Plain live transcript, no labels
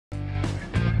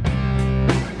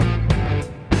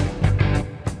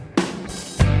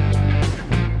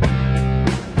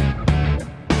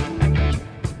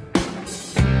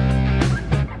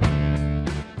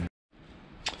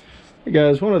Hey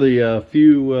guys, one of the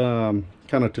few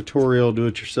kind of tutorial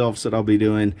do-it-yourselfs that I'll be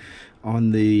doing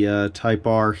on the Type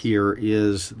R here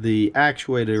is the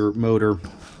actuator motor.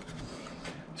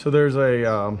 So there's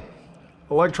a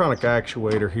electronic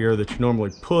actuator here that you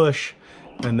normally push,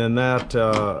 and then that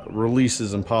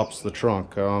releases and pops the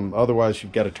trunk. Otherwise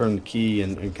you've got to turn the key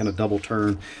and kind of double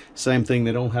turn. Same thing,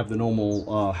 they don't have the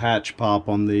normal hatch pop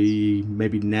on the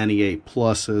maybe 98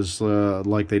 pluses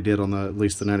like they did on at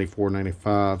least the 94,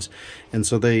 95s. And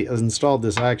so they installed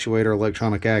this actuator,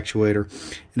 electronic actuator,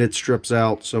 and it strips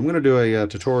out. So I'm going to do a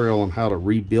tutorial on how to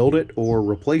rebuild it or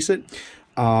replace it.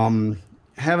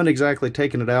 Haven't exactly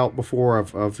taken it out before.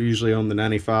 I've usually owned the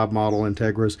 95 model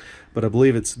Integras, but I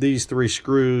believe it's these three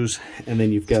screws, and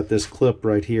then you've got this clip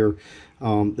right here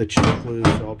that you include.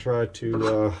 So I'll try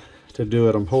to do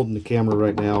it. I'm holding the camera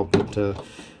right now, but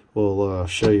we'll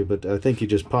show you. But I think you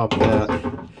just pop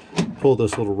that, pull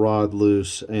this little rod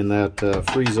loose, and that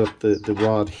frees up the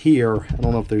rod here. I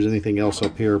don't know if there's anything else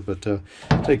up here, but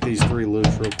take these three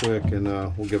loose real quick, and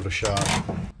we'll give it a shot.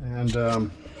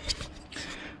 And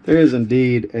there is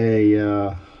indeed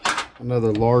a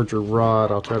another larger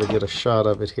rod. I'll try to get a shot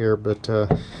of it here, but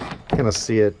kind of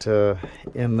see it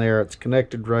in there. It's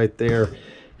connected right there.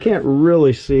 Can't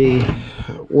really see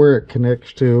where it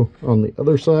connects to on the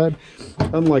other side.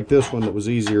 Unlike this one that was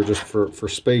easier just for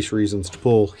space reasons to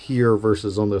pull here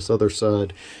versus on this other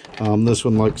side. This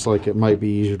one looks like it might be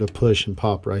easier to push and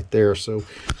pop right there. So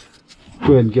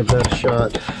go ahead and give that a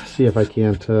shot. See if I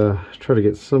can't try to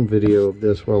get some video of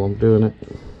this while I'm doing it.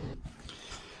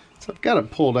 So I've got it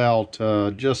pulled out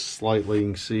just slightly. You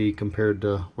can see compared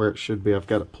to where it should be. I've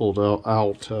got it pulled out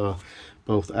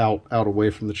both out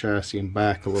away from the chassis and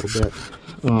back a little bit.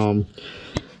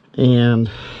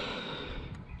 And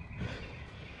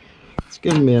it's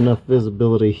giving me enough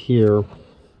visibility here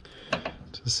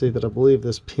to see that I believe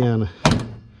this pin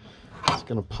is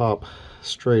going to pop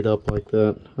straight up like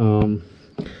that.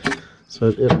 So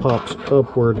it pops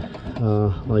upward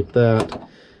like that.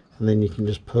 And then you can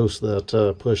just push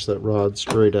that rod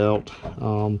straight out.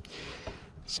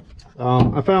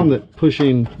 I found that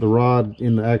pushing the rod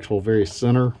in the actual very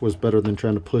center was better than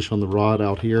trying to push on the rod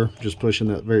out here. Just pushing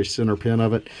that very center pin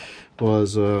of it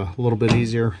was a little bit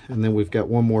easier. And then we've got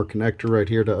one more connector right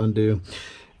here to undo,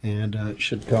 and it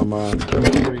should come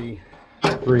free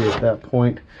at that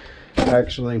point.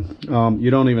 Actually,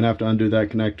 you don't even have to undo that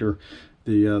connector.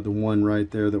 The one right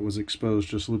there that was exposed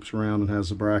just loops around and has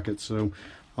the bracket. So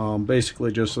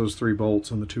basically just those 3 bolts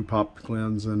and the 2 pop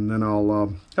cleans, and then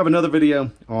I'll have another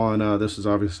video on this is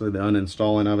obviously the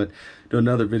uninstalling of it. Do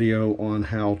another video on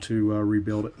how to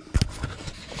rebuild it.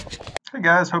 Hey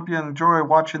guys, hope you enjoy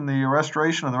watching the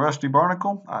restoration of the Rusty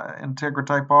Barnacle Integra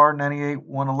Type R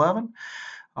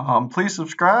 98-111. Please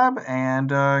subscribe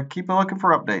and keep looking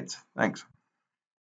for updates. Thanks.